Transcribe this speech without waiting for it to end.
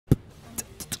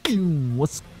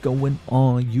What's going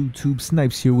on, YouTube?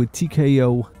 Snipes here with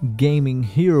TKO Gaming,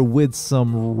 here with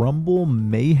some Rumble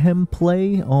Mayhem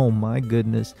play. Oh my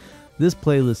goodness, this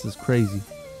playlist is crazy.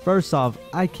 First off,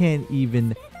 I can't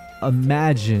even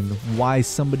imagine why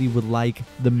somebody would like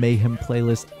the Mayhem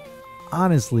playlist.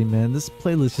 Honestly, man, this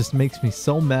playlist just makes me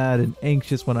so mad and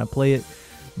anxious when I play it.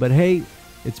 But hey,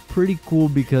 it's pretty cool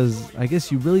because I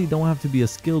guess you really don't have to be a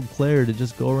skilled player to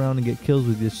just go around and get kills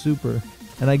with your super.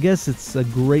 And I guess it's a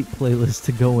great playlist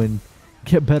to go and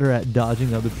get better at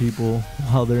dodging other people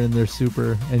while they're in their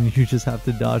super and you just have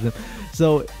to dodge them.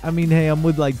 So, I mean, hey, I'm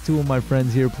with like two of my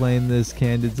friends here playing this,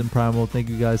 Candids and Primal. Thank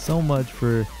you guys so much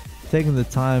for taking the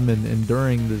time and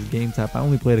enduring this game type. I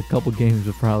only played a couple games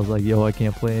before I was like, yo, I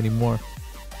can't play anymore.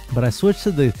 But I switched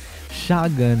to the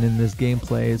shotgun in this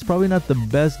gameplay. It's probably not the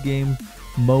best game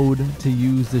mode to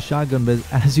use the shotgun, but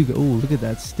as you go, ooh, look at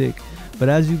that stick. But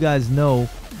as you guys know,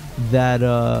 that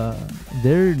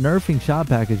they're nerfing shot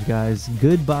package, guys.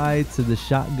 Goodbye to the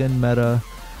shotgun meta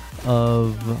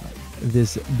of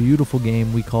this beautiful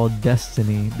game we call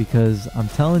Destiny, because I'm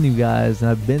telling you guys,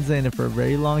 and I've been saying it for a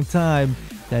very long time,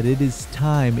 that it is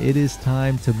time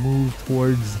to move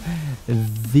towards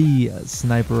the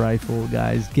sniper rifle,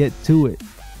 guys. Get to it,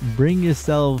 bring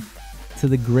yourself to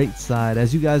the great side.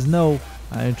 As you guys know,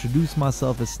 I introduce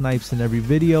myself as Snipes in every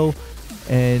video,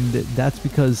 and that's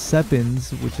because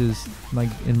Seppins, which is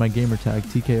in my gamer tag,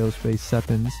 TKO space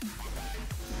Seppins,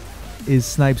 is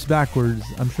Snipes backwards.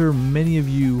 I'm sure many of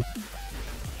you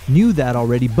knew that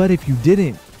already, but if you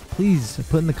didn't, please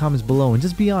put in the comments below and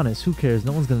just be honest. Who cares?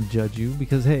 No one's gonna judge you,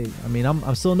 because hey, I mean,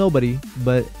 I'm still nobody,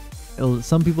 but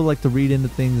some people like to read into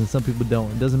things and some people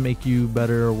don't. It doesn't make you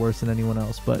better or worse than anyone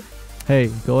else, but hey,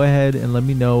 go ahead and let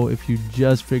me know if you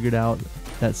just figured out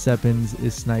that Seppins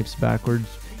is Snipes backwards,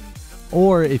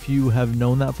 or if you have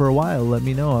known that for a while. Let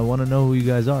me know. I want to know who you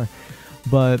guys are.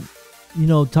 But you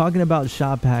know, talking about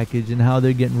shot package and how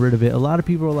they're getting rid of it, a lot of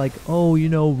people are like, oh, you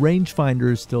know,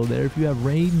 rangefinder is still there. If you have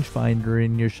rangefinder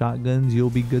in your shotguns,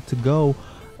 you'll be good to go.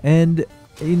 And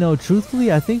you know,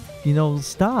 truthfully, I think, you know,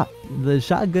 stop. The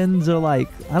shotguns are like,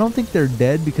 I don't think they're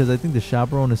dead, because I think the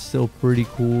chaperone is still pretty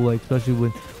cool, like especially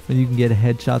when you can get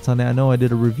headshots on it. I know I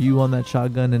did a review on that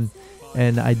shotgun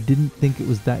and I didn't think it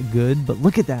was that good, but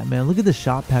look at that, man. Look at the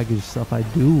shot package stuff I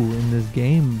do in this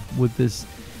game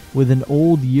with an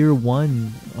old year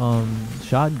one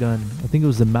shotgun. I think it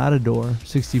was the Matador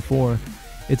 64.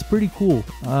 It's pretty cool.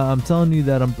 I'm telling you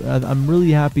that I'm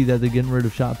really happy that they're getting rid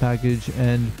of shot package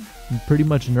and pretty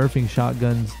much nerfing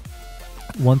shotguns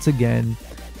once again.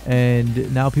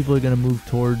 And now people are going to move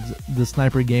towards the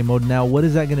sniper game mode. Now, what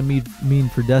is that going to mean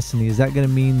for Destiny? Is that going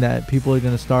to mean that people are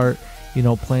going to start, you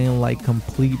know, playing like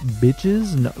complete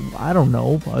bitches? No, I don't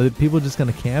know. Are people just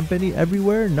gonna camp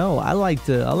everywhere? No, I like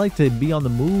to be on the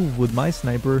move with my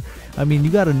sniper. I mean,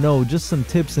 you got to know just some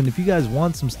tips, and if you guys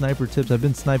want some sniper tips, I've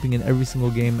been sniping in every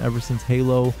single game ever since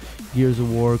Halo, Gears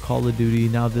of War, Call of Duty,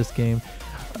 now this game.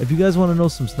 If you guys want to know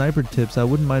some sniper tips, I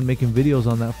wouldn't mind making videos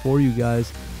on that for you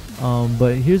guys.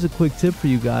 But here's a quick tip for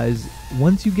you guys.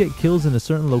 Once you get kills in a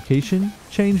certain location,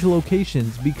 change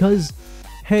locations, because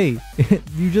hey,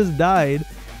 you just died,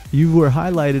 you were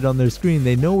highlighted on their screen,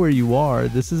 they know where you are.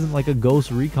 This isn't like a Ghost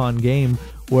Recon game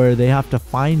where they have to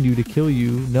find you to kill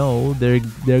you. No, they're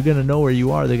gonna know where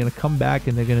you are. They're gonna come back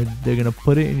and they're gonna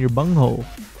put it in your bunghole,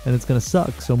 and it's gonna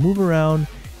suck. So move around,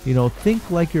 you know,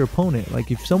 think like your opponent. Like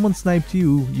if someone sniped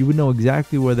you, you would know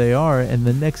exactly where they are, and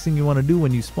the next thing you want to do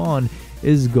when you spawn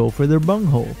is go for their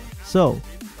bunghole. So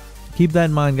keep that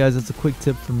in mind, guys. That's a quick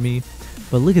tip from me.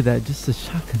 But look at that, just the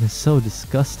shotgun is so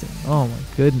disgusting. Oh my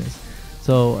goodness.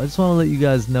 So I just want to let you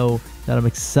guys know that I'm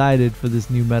excited for this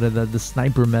new meta, that the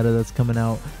sniper meta that's coming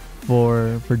out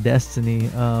for Destiny.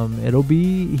 It'll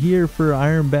be here for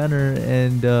Iron Banner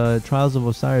and Trials of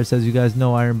Osiris. As you guys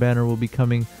know, Iron Banner will be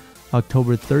coming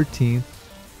October 13th,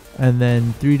 and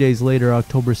then 3 days later,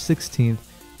 October 16th,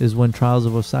 is when Trials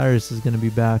of Osiris is going to be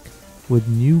back with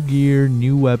new gear,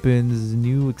 new weapons,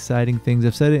 new exciting things.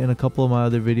 I've said it in a couple of my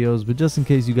other videos, but just in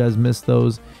case you guys missed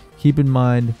those, keep in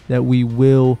mind that we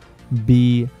will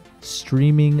be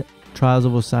streaming Trials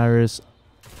of Osiris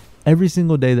every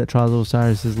single day that Trials of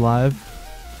Osiris is live,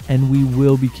 and we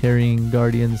will be carrying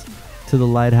Guardians to the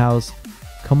Lighthouse.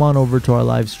 Come on over to our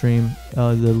live stream.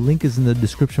 The link is in the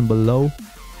description below.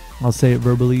 I'll say it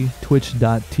verbally: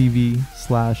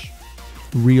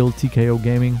 twitch.tv/realTKO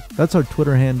Gaming. That's our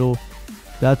Twitter handle.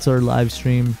 That's our live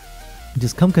stream.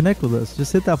 Just come connect with us.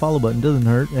 Just hit that follow button. It doesn't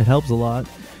hurt. It helps a lot.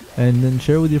 And then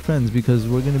share with your friends, because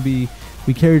we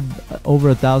carried over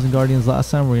 1,000 Guardians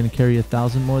last time. We're going to carry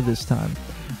 1,000 more this time.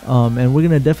 And we're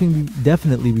gonna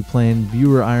definitely be playing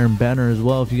Viewer Iron Banner as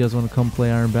well. If you guys want to come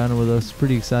play Iron Banner with us,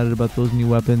 pretty excited about those new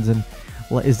weapons. And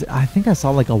I think I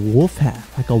saw like a wolf hat,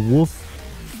 like a wolf,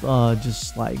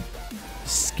 just like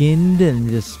skinned and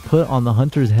just put on the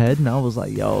hunter's head, and I was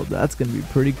like, yo, that's gonna be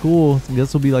pretty cool. I guess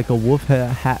it'll be like a wolf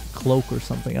hat cloak or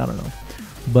something, I don't know,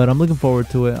 but I'm looking forward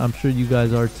to it. I'm sure you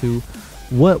guys are too.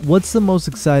 What's the most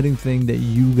exciting thing that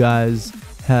you guys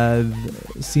have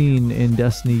seen in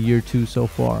Destiny Year 2 so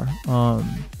far?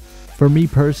 For me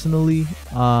personally,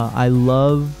 I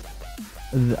love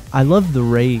the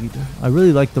raid. I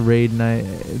really like the raid, and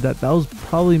that was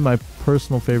probably my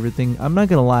personal favorite thing. I'm not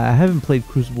gonna lie, I haven't played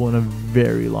Crucible in a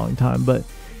very long time, but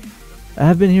I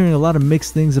have been hearing a lot of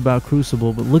mixed things about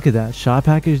Crucible. But look at that, shot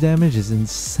package damage is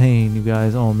insane, you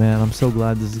guys. Oh man, I'm so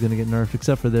glad this is gonna get nerfed,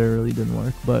 except for there it really didn't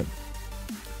work. But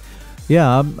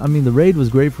yeah, I mean, the raid was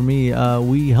great for me.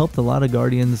 We helped a lot of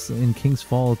Guardians in King's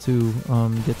Fall too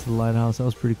get to the lighthouse. That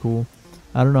was pretty cool.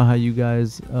 I don't know how you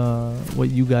guys, what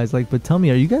you guys like, but tell me,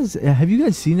 have you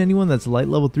guys seen anyone that's light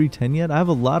level 310 yet? I have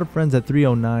a lot of friends at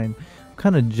 309. I'm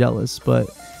kind of jealous, but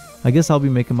I guess I'll be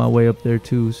making my way up there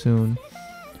too soon.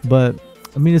 But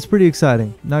I mean, it's pretty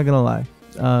exciting, not gonna lie.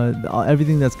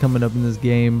 Everything that's coming up in this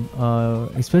game,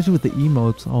 especially with the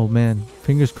emotes. Oh man,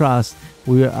 fingers crossed.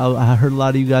 I heard a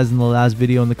lot of you guys in the last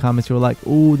video in the comments, you were like,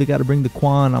 oh, they got to bring the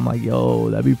Quan. I'm like,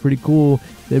 yo, that'd be pretty cool.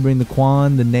 They bring the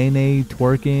Quan, the Nene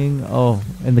twerking, oh,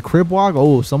 and the crip walk.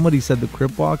 Oh, somebody said the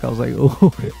crip walk. I was like, oh,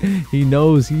 he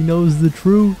knows the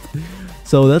truth.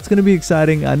 So that's gonna be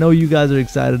exciting. I know you guys are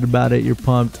excited about it. You're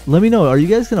pumped. Let me know, are you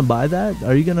guys gonna buy that?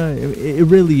 Are you gonna? It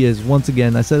really is. Once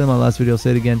again, I said it in my last video, I'll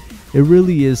say it again, it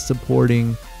really is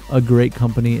supporting a great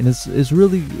company, and it's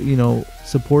really, you know,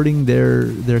 supporting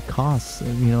their costs,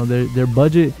 and you know, their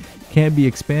budget can't be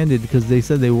expanded because they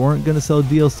said they weren't going to sell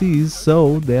DLCs,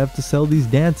 so they have to sell these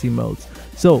dance emotes.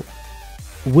 So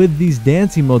with these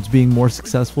dance emotes being more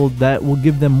successful, that will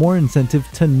give them more incentive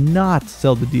to not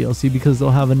sell the DLC, because they'll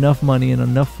have enough money and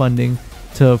enough funding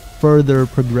to further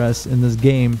progress in this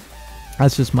game.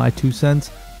 That's just my 2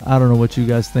 cents. I don't know what you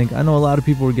guys think. I know a lot of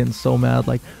people were getting so mad,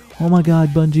 like, oh my god,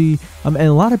 Bungie, and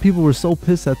a lot of people were so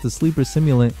pissed that the sleeper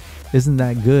simulant isn't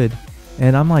that good.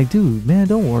 And I'm like, dude, man,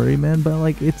 don't worry, man, but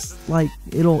like, it's like,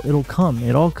 it'll come.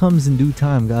 It all comes in due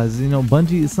time, guys. You know,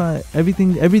 Bungie, it's not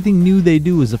everything new they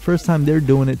do is the first time they're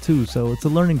doing it too, so it's a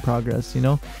learning progress, you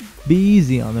know. Be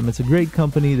easy on them. It's a great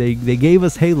company. They gave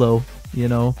us Halo, you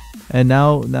know, and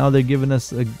now they're giving us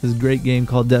this great game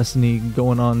called Destiny,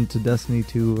 going on to Destiny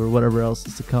 2 or whatever else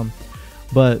is to come.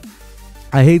 But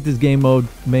I hate this game mode,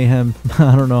 Mayhem.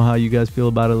 I don't know how you guys feel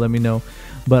about it. Let me know.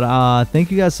 But thank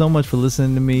you guys so much for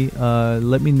listening to me.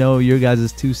 Let me know your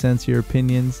guys' 2 cents, your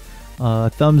opinions.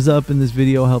 Thumbs up in this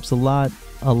video helps a lot.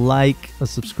 A like, a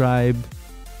subscribe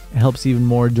helps even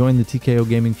more. Join the TKO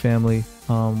Gaming family.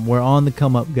 We're on the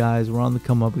come up, guys. We're on the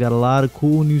come up. We got a lot of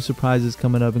cool new surprises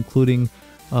coming up, including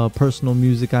personal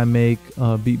music I make,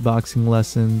 beatboxing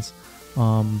lessons,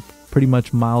 pretty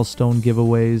much milestone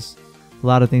giveaways. A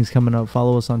lot of things coming up.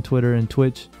 Follow us on Twitter and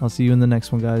Twitch. I'll see you in the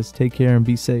next one, guys. Take care and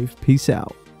be safe. Peace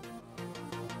out.